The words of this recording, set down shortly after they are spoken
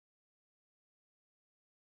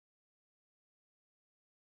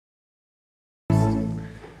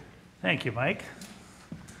Thank you, Mike.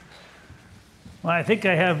 Well, I think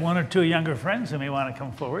I have one or two younger friends who may want to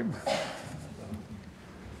come forward.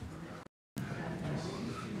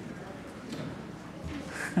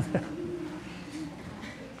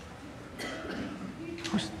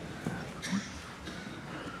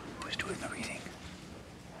 Who's doing the reading?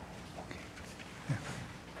 Okay.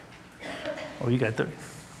 Oh, you got 30.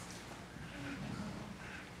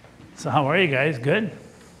 So how are you guys? Good?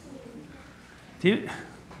 Do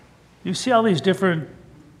you see all these different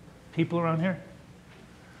people around here?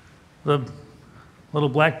 The little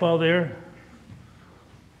black ball there,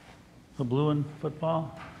 the blue one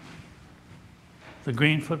football, the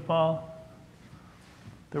green football,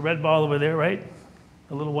 the red ball over there, right?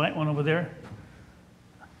 The little white one over there.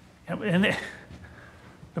 And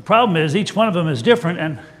the problem is each one of them is different,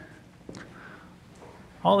 and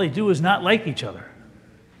all they do is not like each other.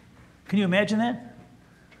 Can you imagine that?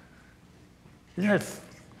 Isn't it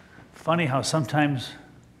funny how sometimes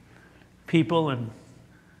people and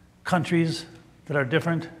countries that are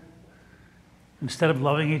different, instead of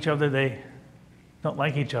loving each other, they don't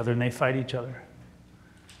like each other and they fight each other.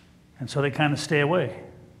 And so they kind of stay away.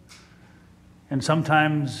 And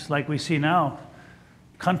sometimes, like we see now,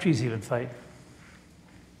 countries even fight.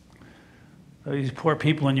 These poor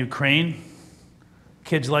people in Ukraine,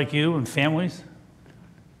 kids like you and families,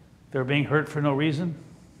 they're being hurt for no reason.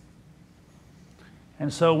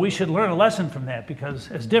 And so we should learn a lesson from that, because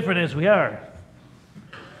as different as we are,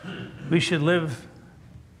 we should live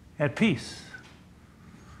at peace.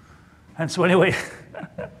 And so anyway,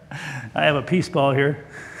 I have a peace ball here.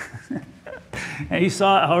 And he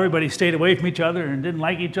saw how everybody stayed away from each other and didn't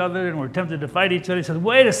like each other and were tempted to fight each other. He said,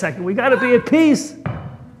 wait a second, we got to be at peace.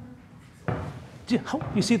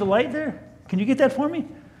 You see the light there? Can you get that for me?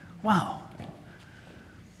 Wow.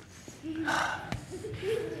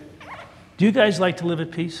 Do you guys like to live at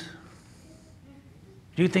peace?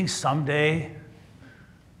 Do you think someday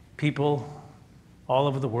people all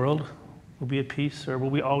over the world will be at peace, or will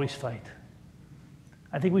we always fight?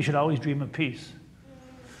 I think we should always dream of peace.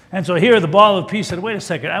 And so here the ball of peace said, wait a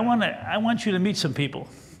second, I want you to meet some people,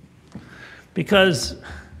 because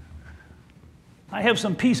I have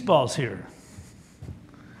some peace balls here.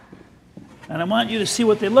 And I want you to see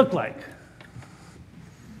what they look like.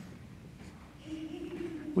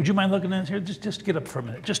 Would you mind looking in here? Just get up for a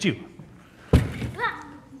minute. Just you. So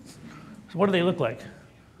what do they look like?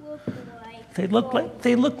 They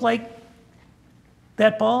look like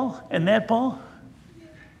that ball and that ball.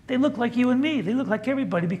 They look like you and me. They look like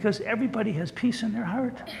everybody, because everybody has peace in their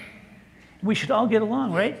heart. We should all get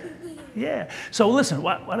along, right? Yeah. So listen,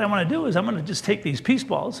 what I want to do is I'm going to just take these peace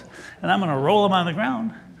balls and I'm going to roll them on the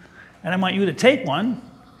ground. And I want you to take one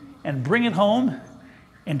and bring it home,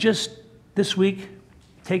 and just this week,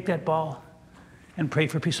 take that ball and pray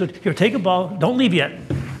for peace. So here, take a ball. Don't leave yet.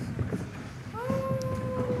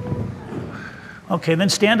 Okay, then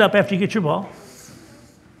stand up after you get your ball.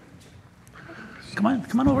 Come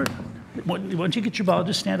on over. Once you get your ball,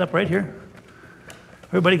 just stand up right here.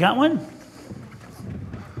 Everybody got one?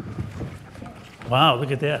 Wow,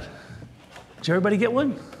 look at that. Did everybody get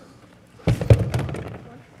one?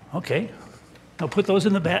 Okay. Now put those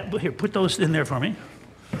in the back. Here, put those in there for me.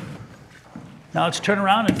 Now let's turn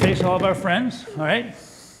around and face all of our friends, all right?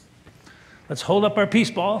 Let's hold up our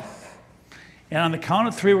peace ball. And on the count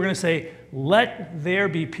of 3, we're going to say, let there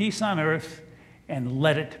be peace on earth, and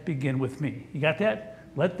let it begin with me. You got that?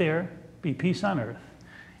 Let there be peace on earth,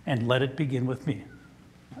 and let it begin with me.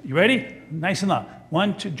 You ready? Nice and loud.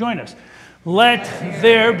 1, 2, join us. Let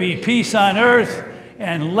there be peace on earth,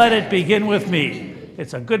 and let it begin with me.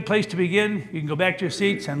 It's a good place to begin. You can go back to your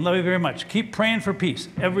seats, and love you very much. Keep praying for peace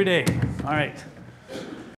every day. All right.